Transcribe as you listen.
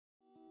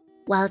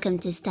Welcome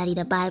to Study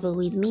the Bible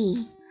with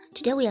me.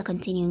 Today we are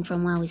continuing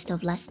from where we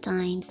stopped last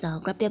time, so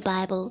grab your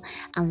Bible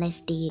and let's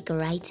dig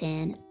right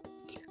in.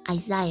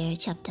 Isaiah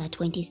chapter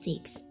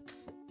 26.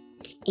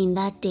 In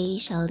that day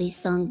shall this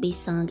song be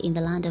sung in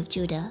the land of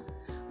Judah.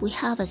 We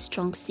have a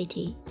strong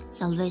city,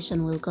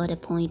 salvation will God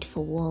appoint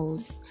for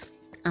walls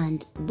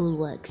and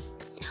bulwarks.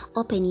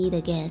 Open ye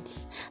the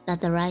gates, that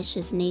the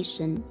righteous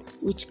nation,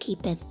 which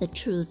keepeth the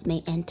truth,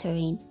 may enter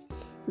in.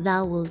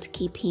 Thou wilt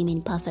keep him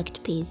in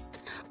perfect peace,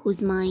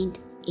 whose mind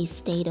is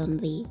stayed on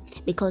thee,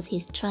 because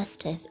he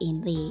trusteth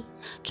in thee.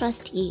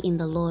 Trust ye in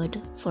the Lord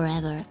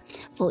forever,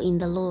 for in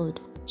the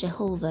Lord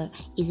Jehovah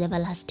is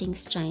everlasting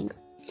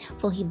strength.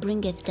 For he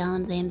bringeth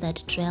down them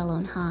that dwell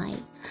on high.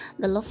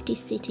 The lofty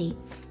city,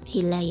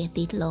 he layeth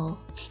it low.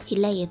 He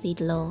layeth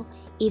it low,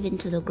 even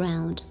to the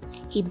ground.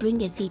 He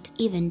bringeth it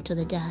even to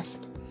the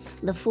dust.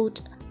 The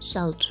foot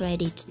shall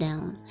tread it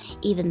down,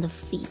 even the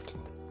feet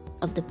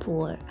of the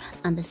poor,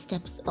 and the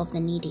steps of the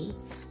needy.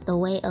 The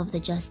way of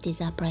the just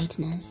is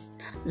uprightness.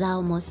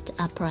 Thou most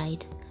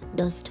upright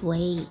dost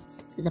weigh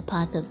the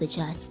path of the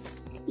just.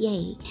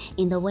 Yea,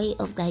 in the way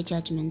of thy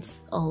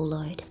judgments, O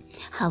Lord,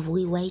 have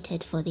we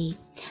waited for thee.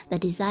 The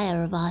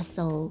desire of our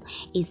soul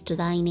is to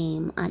thy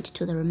name and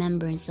to the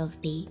remembrance of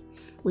thee.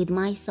 With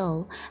my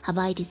soul have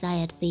I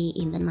desired thee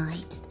in the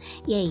night.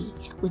 Yea,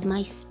 with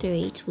my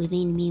spirit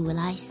within me will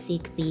I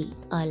seek thee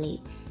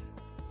early.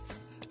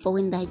 For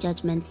when thy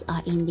judgments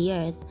are in the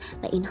earth,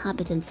 the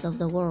inhabitants of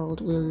the world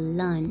will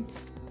learn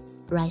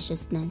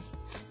righteousness.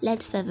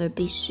 Let favor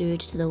be shewed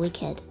to the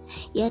wicked,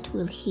 yet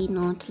will he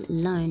not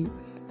learn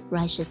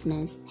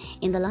righteousness.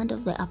 In the land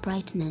of the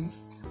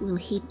uprightness will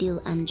he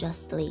deal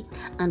unjustly,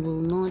 and will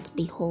not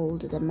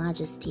behold the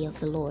majesty of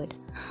the Lord.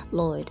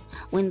 Lord,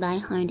 when thy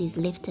hand is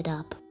lifted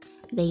up,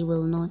 they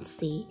will not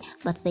see,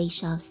 but they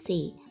shall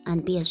see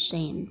and be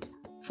ashamed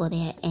for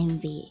their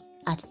envy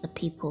at the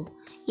people.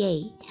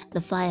 Yea,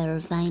 the fire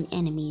of thine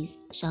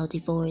enemies shall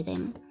devour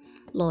them.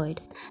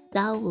 Lord,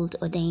 thou wilt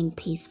ordain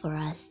peace for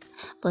us,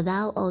 for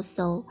thou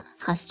also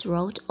hast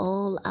wrought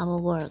all our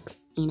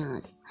works in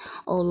us.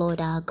 O Lord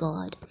our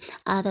God,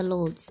 other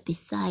lords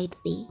beside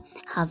thee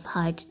have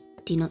had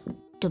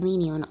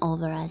dominion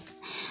over us,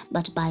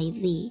 but by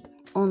thee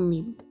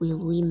only will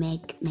we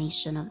make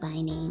mention of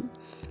thy name.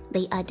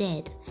 They are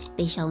dead,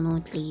 they shall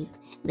not live.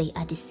 They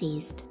are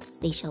deceased,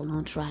 they shall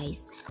not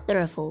rise.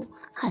 Therefore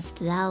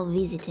hast thou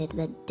visited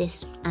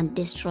and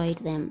destroyed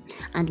them,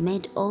 and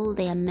made all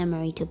their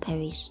memory to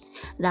perish.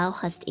 Thou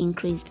hast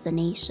increased the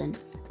nation,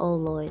 O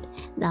Lord,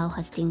 thou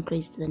hast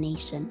increased the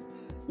nation.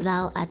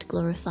 Thou art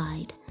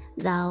glorified,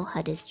 thou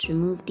hadst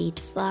removed it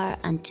far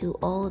unto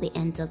all the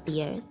ends of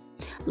the earth.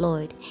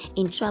 Lord,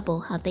 in trouble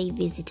have they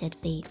visited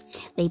thee.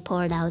 They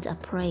poured out a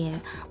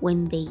prayer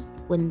when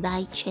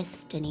thy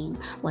chastening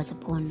was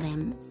upon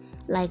them.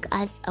 Like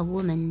as a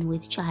woman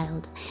with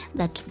child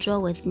that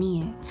draweth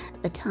near,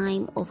 the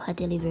time of her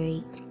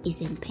delivery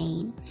is in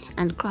pain,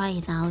 and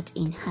crieth out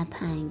in her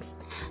pangs,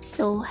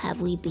 so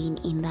have we been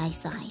in thy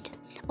sight.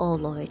 O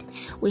Lord,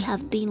 we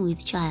have been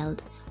with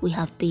child, we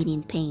have been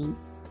in pain.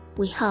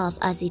 We have,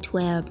 as it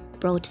were,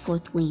 brought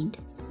forth wind.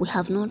 We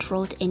have not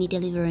wrought any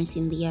deliverance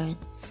in the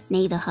earth,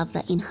 neither have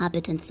the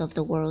inhabitants of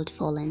the world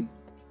fallen.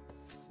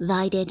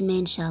 Thy dead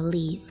men shall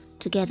live,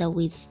 together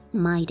with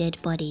my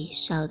dead body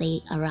shall they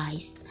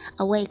arise.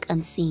 Awake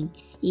and sing,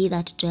 ye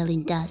that dwell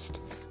in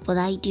dust, for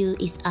thy dew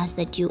is as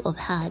the dew of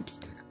herbs,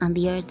 and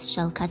the earth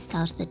shall cast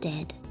out the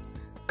dead.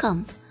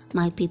 Come,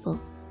 my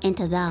people,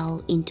 enter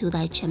thou into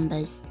thy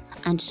chambers,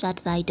 and shut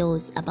thy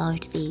doors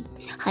about thee.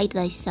 Hide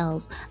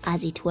thyself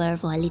as it were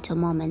for a little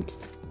moment,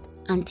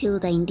 until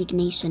thy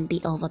indignation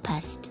be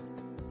overpast.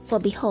 For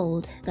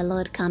behold, the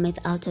Lord cometh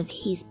out of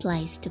his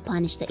place to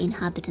punish the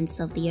inhabitants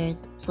of the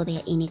earth for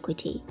their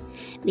iniquity.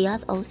 The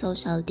earth also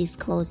shall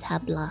disclose her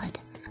blood,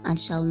 and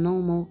shall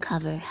no more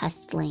cover her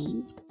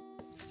slain.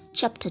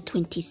 Chapter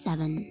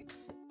 27.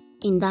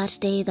 In that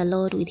day the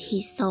Lord with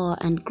his sore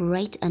and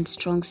great and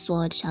strong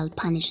sword shall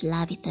punish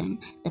Leviathan,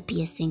 the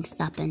piercing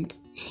serpent,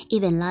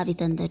 even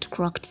Leviathan that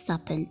crooked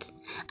serpent,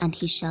 and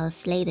he shall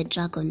slay the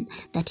dragon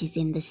that is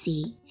in the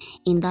sea.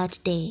 In that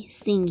day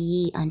sing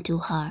ye unto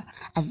her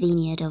a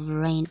vineyard of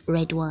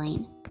red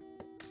wine.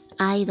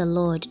 I the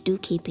Lord do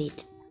keep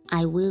it,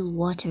 I will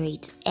water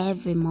it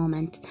every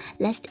moment,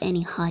 lest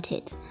any hurt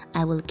it.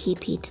 I will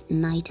keep it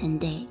night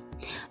and day.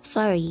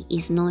 Fury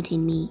is not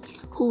in me,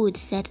 who would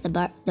set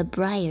the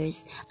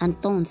briars and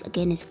thorns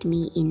against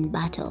me in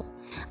battle.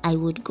 I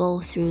would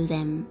go through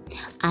them,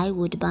 I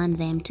would burn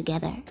them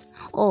together.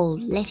 Oh,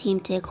 let him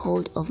take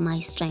hold of my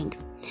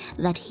strength,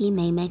 that he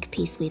may make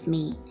peace with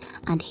me,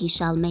 and he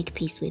shall make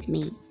peace with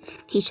me.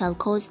 He shall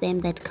cause them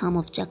that come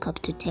of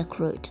Jacob to take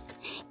root.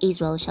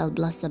 Israel shall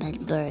blossom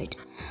and bud,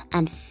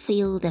 and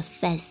fill the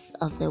face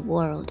of the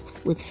world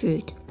with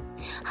fruit.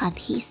 Hath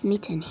he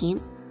smitten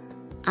him,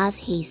 as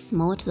he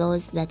smote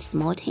those that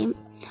smote him?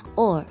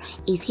 Or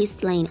is he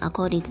slain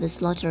according to the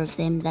slaughter of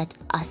them that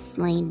are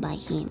slain by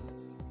him?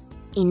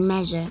 In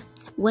measure,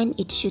 when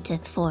it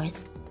shooteth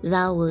forth,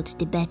 thou wilt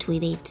debate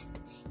with it.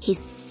 He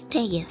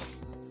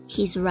stayeth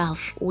his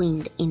rough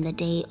wind in the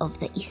day of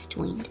the east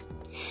wind.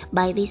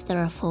 By this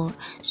therefore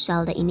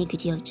shall the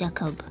iniquity of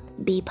Jacob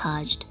be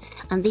purged,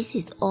 and this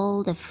is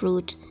all the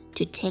fruit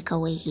to take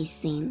away his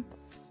sin.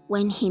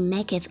 When he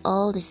maketh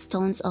all the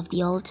stones of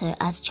the altar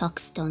as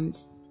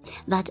chalkstones,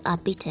 that are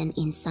beaten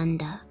in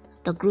sunder,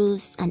 the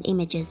groves and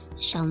images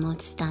shall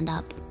not stand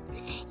up.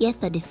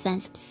 Yet the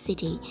defenced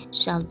city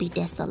shall be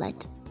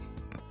desolate,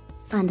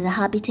 and the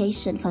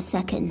habitation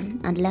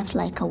forsaken and left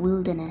like a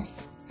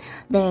wilderness.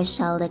 There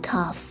shall the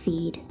calf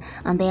feed,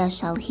 and there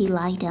shall he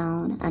lie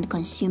down and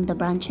consume the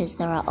branches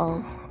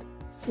thereof.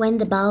 When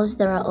the boughs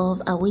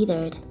thereof are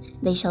withered,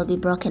 they shall be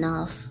broken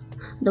off.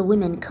 The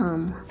women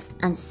come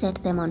and set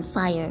them on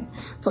fire,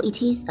 for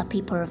it is a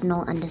people of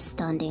no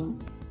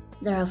understanding.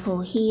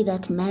 Therefore he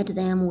that made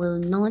them will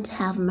not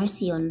have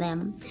mercy on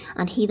them,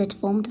 and he that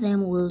formed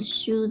them will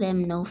shew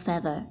them no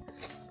favour.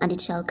 And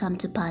it shall come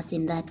to pass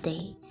in that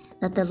day,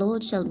 that the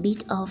Lord shall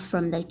beat off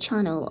from the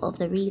channel of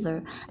the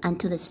river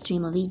unto the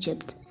stream of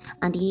Egypt,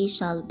 and ye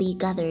shall be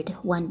gathered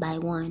one by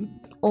one,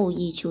 O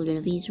ye children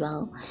of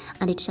Israel.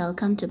 And it shall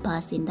come to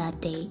pass in that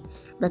day,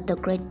 that the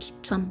great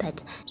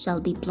trumpet shall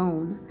be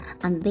blown,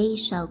 and they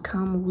shall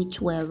come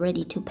which were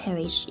ready to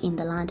perish in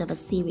the land of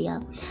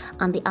Assyria,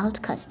 and the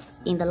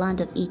outcasts in the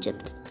land of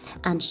Egypt,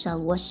 and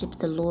shall worship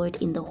the Lord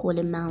in the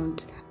holy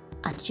mount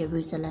at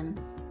Jerusalem.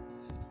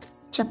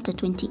 Chapter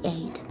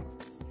 28.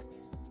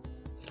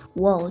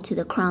 Woe to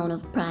the crown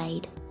of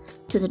pride,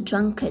 to the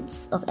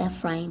drunkards of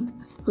Ephraim,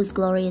 whose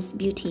glorious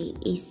beauty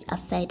is a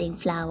fading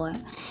flower,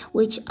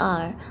 which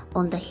are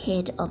on the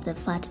head of the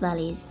fat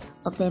valleys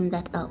of them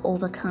that are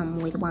overcome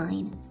with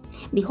wine.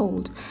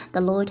 Behold,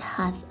 the Lord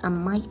hath a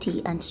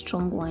mighty and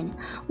strong one,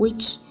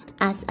 which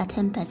as a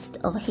tempest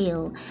of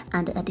hail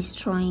and a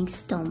destroying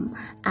storm,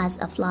 as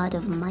a flood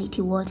of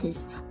mighty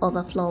waters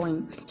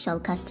overflowing, shall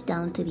cast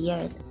down to the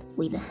earth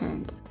with the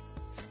hand.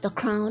 The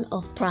crown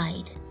of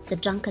pride, the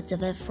drunkards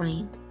of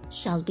Ephraim,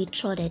 shall be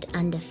trodden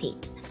under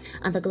feet,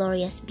 and the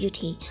glorious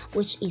beauty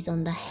which is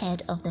on the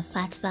head of the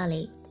fat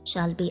valley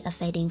shall be a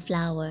fading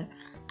flower,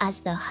 as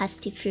the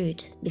hasty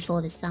fruit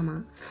before the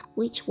summer,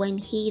 which when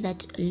he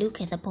that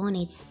looketh upon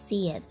it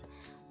seeth,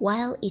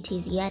 while it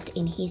is yet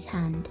in his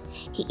hand,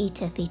 he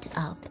eateth it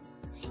up.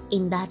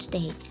 In that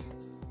day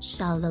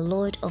shall the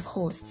Lord of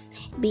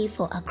hosts be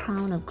for a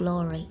crown of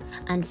glory,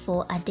 and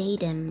for a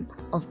diadem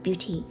of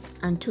beauty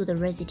unto the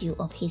residue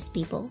of his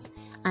people,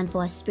 and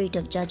for a spirit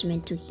of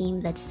judgment to him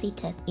that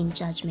sitteth in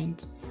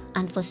judgment,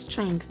 and for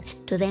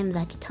strength to them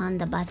that turn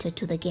the batter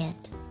to the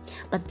gate.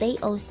 But they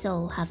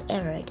also have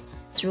erred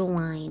through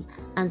wine,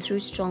 and through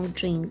strong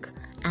drink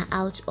are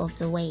out of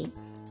the way.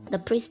 The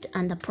priest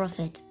and the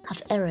prophet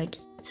have erred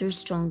through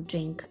strong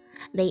drink.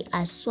 They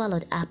are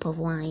swallowed up of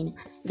wine.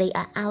 They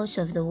are out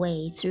of the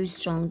way through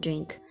strong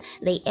drink.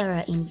 They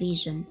err in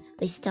vision.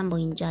 They stumble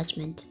in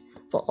judgment.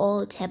 For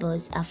all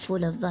tables are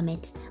full of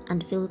vomit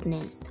and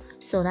filthiness,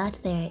 so that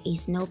there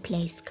is no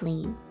place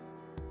clean.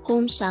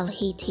 Whom shall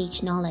he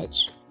teach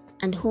knowledge?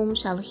 And whom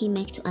shall he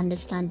make to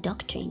understand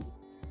doctrine?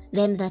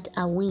 Them that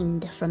are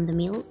weaned from the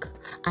milk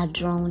are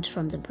drowned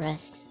from the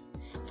breasts.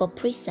 For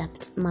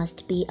precept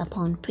must be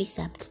upon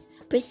precept,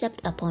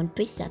 precept upon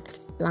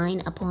precept,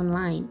 line upon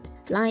line,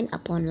 line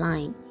upon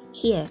line,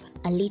 here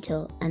a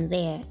little and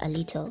there a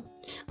little.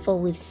 For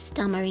with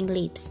stammering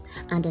lips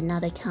and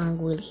another tongue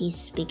will he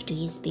speak to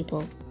his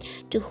people,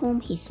 to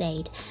whom he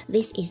said,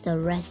 This is the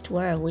rest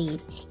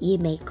wherewith ye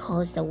may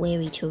cause the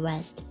weary to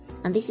rest,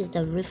 and this is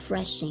the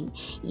refreshing,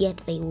 yet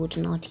they would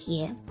not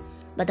hear.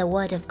 But the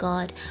word of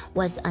God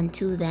was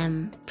unto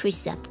them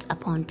precept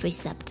upon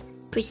precept,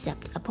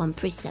 precept upon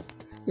precept,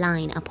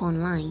 line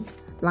upon line,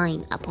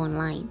 line upon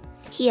line,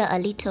 here a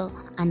little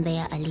and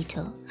there a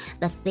little,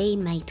 that they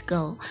might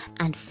go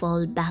and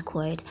fall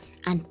backward,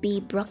 and be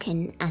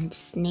broken and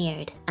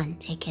snared and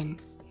taken.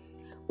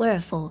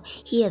 Wherefore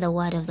hear the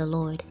word of the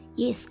Lord,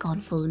 ye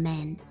scornful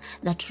men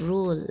that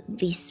rule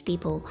this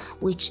people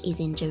which is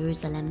in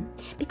Jerusalem,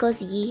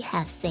 because ye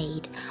have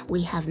said,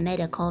 We have made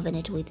a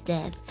covenant with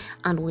death,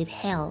 and with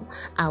hell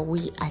are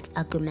we at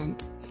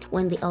agreement.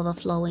 When the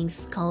overflowing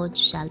scourge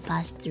shall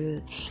pass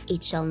through,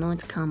 it shall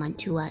not come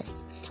unto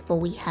us. For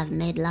we have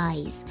made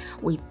lies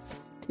with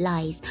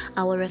lies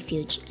our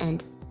refuge,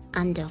 and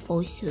under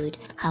falsehood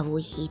have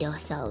we hid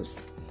ourselves.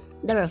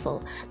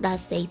 Therefore,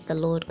 thus saith the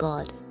Lord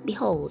God,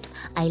 Behold,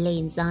 I lay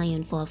in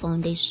Zion for a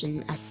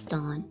foundation a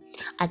stone,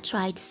 a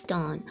tried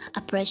stone,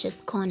 a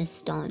precious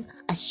cornerstone,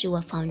 a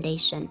sure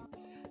foundation.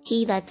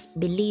 He that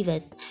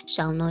believeth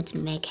shall not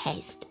make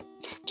haste.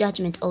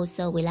 Judgment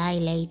also will I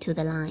lay to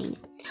the line,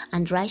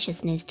 and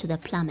righteousness to the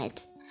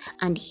plummet,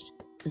 and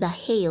the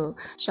hail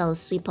shall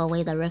sweep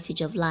away the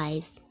refuge of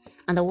lies,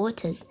 and the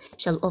waters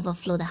shall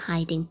overflow the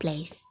hiding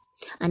place.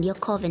 And your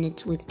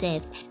covenant with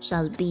death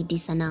shall be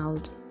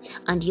disannulled,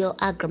 and your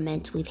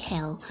agreement with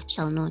hell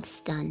shall not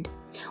stand.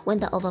 When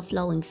the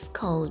overflowing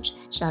scourge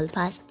shall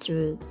pass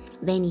through,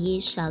 then ye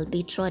shall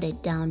be trodden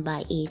down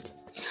by it.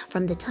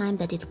 From the time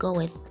that it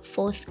goeth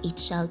forth it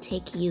shall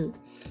take you,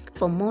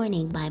 for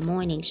morning by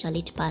morning shall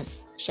it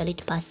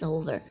pass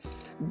over.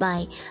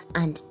 by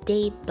and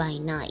day by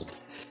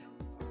night.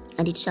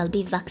 And it shall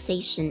be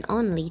vexation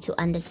only to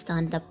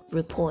understand the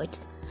report.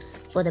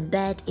 For the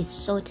bed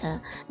is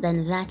shorter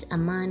than that a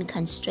man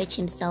can stretch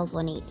himself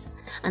on it,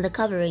 and the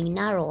covering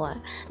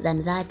narrower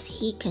than that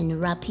he can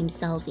wrap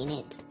himself in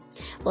it.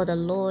 For the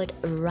Lord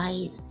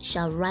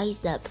shall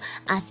rise up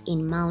as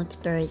in Mount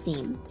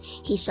Perazim.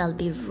 He shall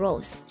be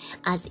wroth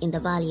as in the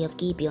valley of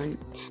Gibeon,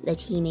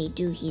 that he may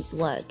do his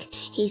work,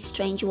 his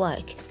strange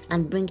work,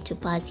 and bring to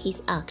pass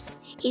his act,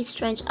 his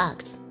strange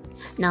act.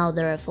 Now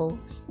therefore,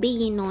 be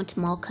ye not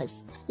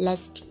mockers,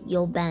 lest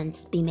your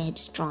bands be made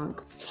strong.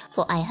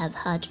 For I have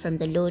heard from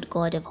the Lord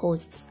God of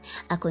hosts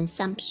a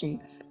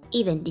consumption,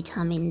 even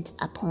determined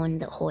upon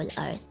the whole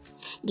earth.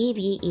 Give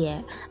ye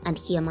ear, and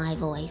hear my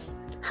voice.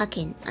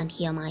 Hearken, and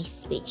hear my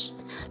speech.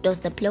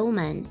 Doth the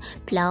plowman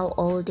plow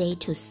all day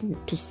to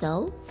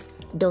sow?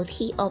 Doth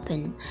he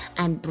open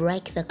and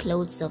break the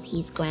clothes of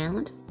his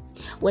ground?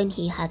 When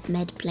he hath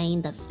made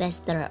plain the face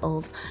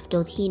thereof,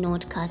 doth he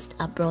not cast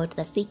abroad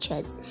the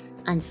fitches,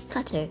 and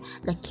scatter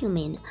the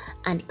cumin,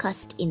 and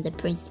cast in the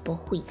principal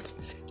wheat,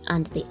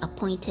 and the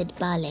appointed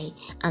barley,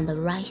 and the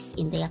rice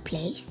in their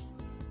place?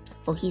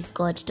 For his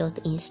God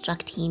doth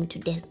instruct him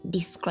to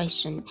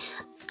discretion,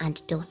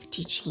 and doth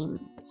teach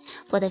him.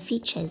 For the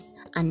fitches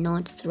are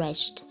not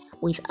threshed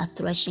with a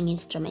threshing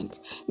instrument,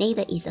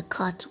 neither is a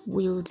cart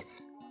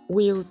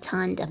wheel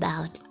turned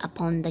about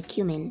upon the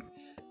cumin.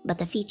 But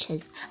the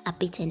fitches are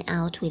beaten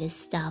out with a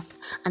staff,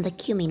 and the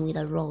cumin with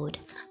a rod.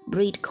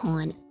 Bread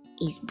corn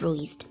is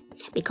bruised,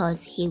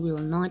 because he will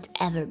not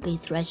ever be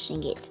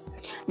threshing it,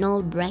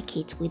 nor break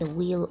it with the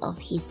wheel of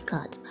his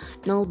cart,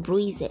 nor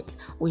bruise it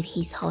with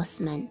his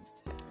horsemen.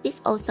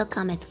 This also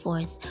cometh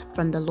forth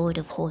from the Lord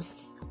of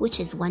hosts, which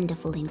is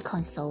wonderful in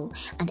counsel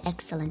and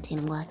excellent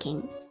in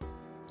working.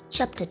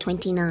 Chapter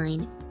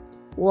 29.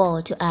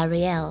 Woe to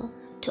Ariel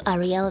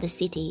the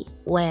city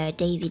where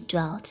David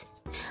dwelt.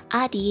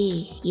 Add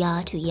ye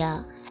year to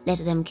year, let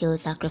them kill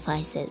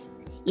sacrifices.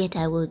 Yet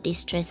I will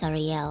distress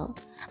Ariel,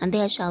 and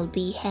there shall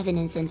be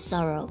heaviness and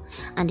sorrow,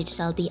 and it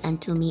shall be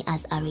unto me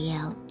as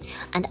Ariel.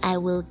 And I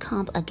will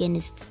camp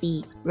against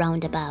thee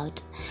round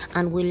about,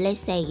 and will lay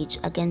siege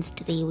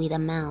against thee with a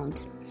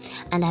mount.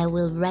 And I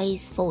will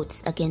raise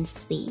forts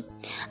against thee,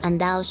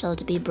 and thou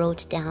shalt be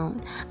brought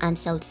down, and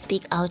shalt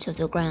speak out of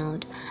the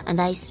ground, and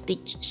thy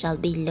speech shall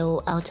be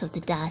low out of the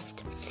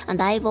dust, and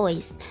thy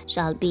voice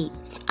shall be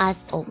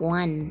as of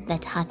one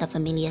that hath a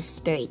familiar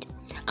spirit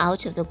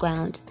out of the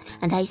ground,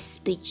 and thy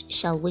speech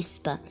shall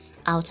whisper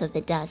out of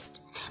the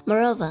dust.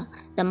 Moreover,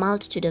 the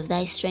multitude of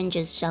thy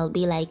strangers shall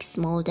be like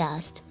small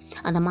dust,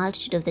 and the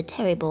multitude of the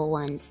terrible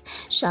ones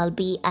shall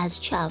be as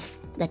chaff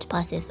that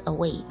passeth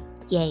away.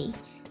 Yea,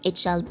 it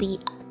shall be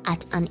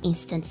at an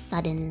instant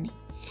suddenly.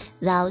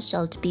 Thou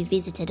shalt be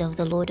visited of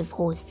the Lord of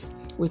hosts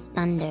with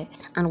thunder,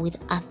 and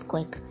with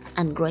earthquake,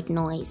 and great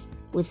noise,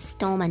 with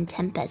storm and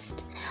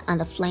tempest, and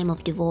the flame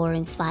of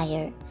devouring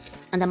fire.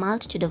 And the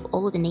multitude of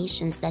all the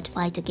nations that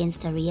fight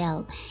against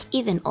Ariel,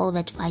 even all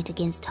that fight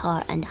against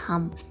her and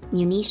her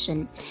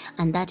munition,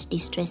 and that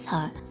distress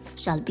her,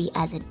 shall be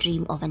as a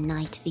dream of a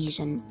night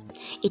vision.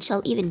 It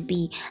shall even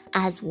be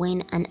as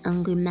when an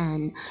angry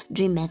man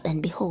dreameth,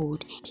 and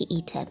behold, he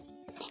eateth.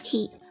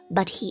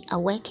 But he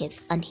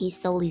awaketh, and his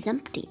soul is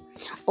empty.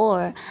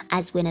 Or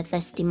as when a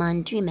thirsty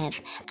man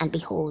dreameth, and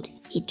behold,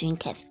 he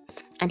drinketh.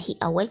 And he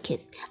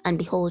awaketh, and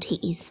behold, he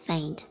is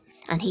faint,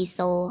 and his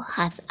soul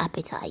hath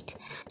appetite.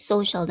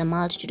 So shall the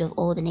multitude of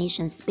all the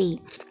nations be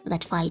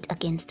that fight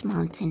against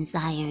Mountain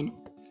Zion.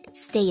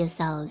 Stay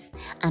yourselves,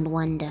 and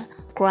wonder.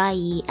 Cry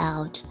ye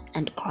out,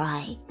 and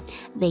cry.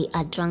 They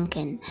are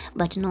drunken,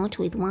 but not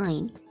with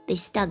wine. They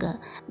stagger,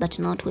 but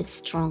not with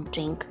strong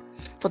drink.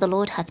 For the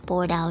Lord hath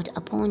poured out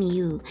upon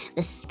you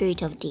the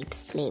spirit of deep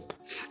sleep,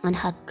 and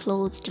hath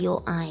closed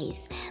your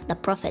eyes. The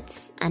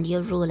prophets and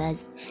your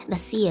rulers, the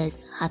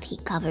seers hath he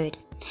covered.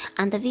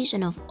 And the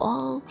vision of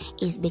all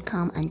is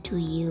become unto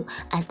you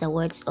as the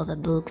words of a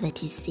book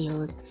that is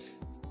sealed,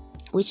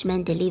 which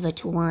men deliver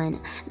to one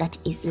that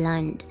is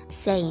learned,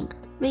 saying,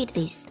 Read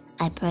this,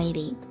 I pray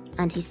thee.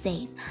 And he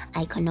saith,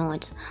 I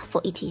cannot,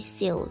 for it is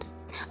sealed.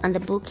 And the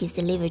book is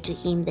delivered to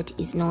him that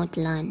is not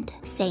learned,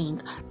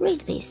 saying,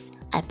 Read this,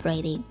 I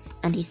pray thee.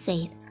 And he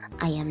saith,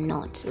 I am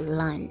not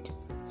learned.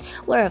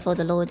 Wherefore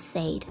the Lord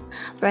said,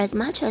 For as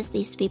much as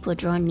these people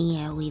draw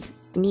near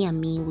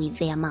me with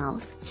their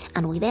mouth,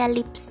 and with their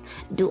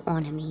lips do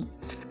honor me,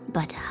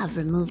 but have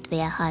removed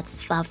their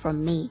hearts far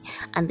from me,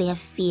 and their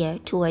fear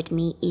toward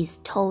me is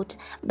taught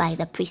by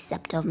the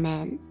precept of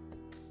men.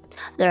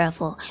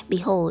 Therefore,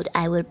 behold,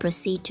 I will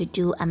proceed to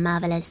do a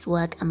marvelous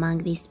work among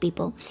these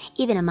people,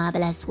 even a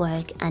marvelous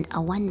work and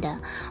a wonder,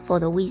 for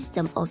the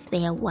wisdom of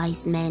their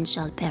wise men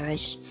shall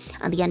perish,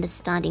 and the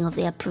understanding of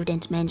their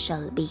prudent men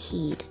shall be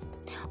hid.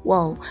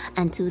 Woe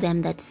unto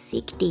them that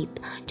seek deep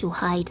to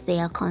hide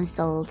their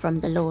counsel from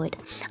the Lord,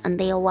 and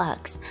their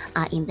works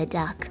are in the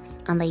dark.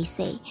 And they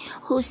say,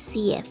 Who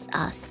seeth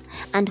us,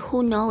 and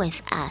who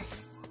knoweth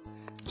us?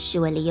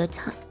 Surely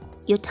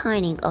your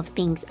turning of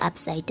things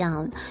upside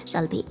down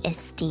shall be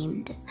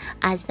esteemed,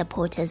 as the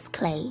potter's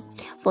clay.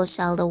 For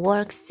shall the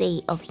work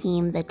say of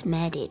him that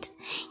made it,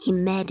 He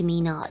made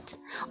me not?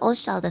 Or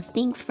shall the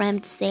thing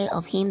framed say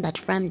of him that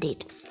framed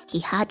it, He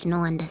had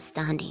no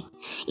understanding?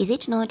 Is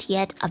it not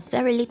yet a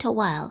very little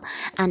while,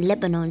 and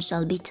Lebanon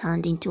shall be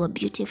turned into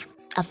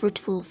a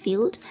fruitful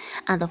field,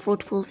 and the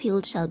fruitful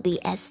field shall be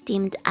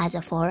esteemed as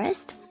a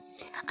forest?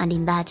 And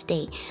in that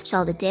day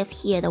shall the deaf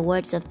hear the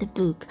words of the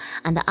book,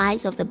 and the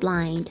eyes of the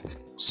blind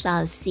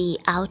shall see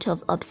out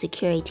of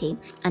obscurity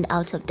and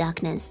out of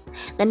darkness.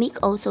 The meek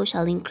also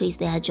shall increase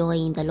their joy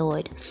in the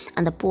Lord,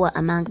 and the poor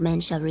among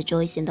men shall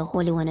rejoice in the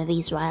Holy One of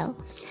Israel.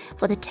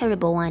 For the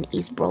terrible one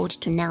is brought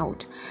to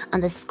naught,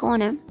 and the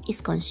scorner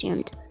is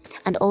consumed,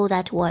 and all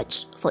that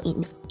watch for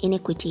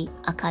iniquity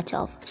are cut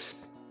off.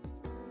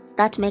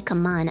 That make a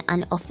man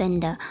an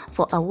offender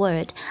for a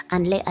word,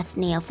 and lay a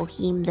snare for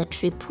him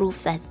that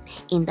reproveth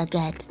in the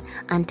gate,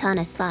 and turn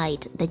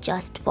aside the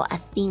just for a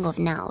thing of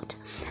naught.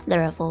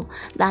 Therefore,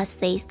 thus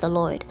says the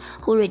Lord,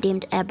 who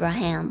redeemed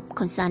Abraham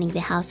concerning the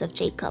house of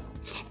Jacob: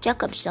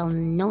 Jacob shall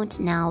not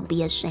now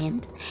be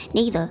ashamed,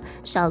 neither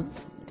shall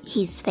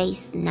his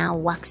face now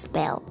wax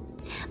pale.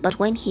 But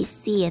when he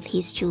seeth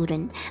his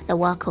children, the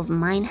work of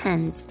mine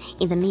hands,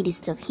 in the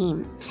midst of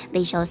him,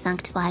 they shall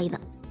sanctify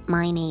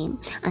my name,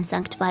 and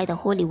sanctify the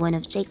Holy One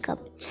of Jacob,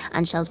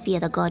 and shall fear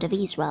the God of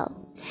Israel.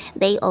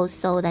 They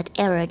also that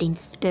erred in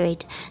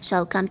spirit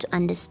shall come to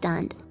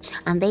understand,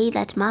 and they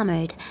that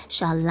murmured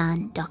shall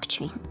learn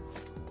doctrine.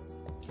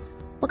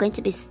 We're going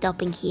to be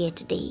stopping here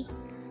today.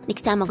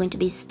 Next time we're going to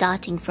be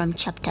starting from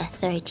chapter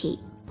 30.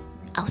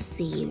 I'll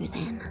see you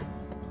then.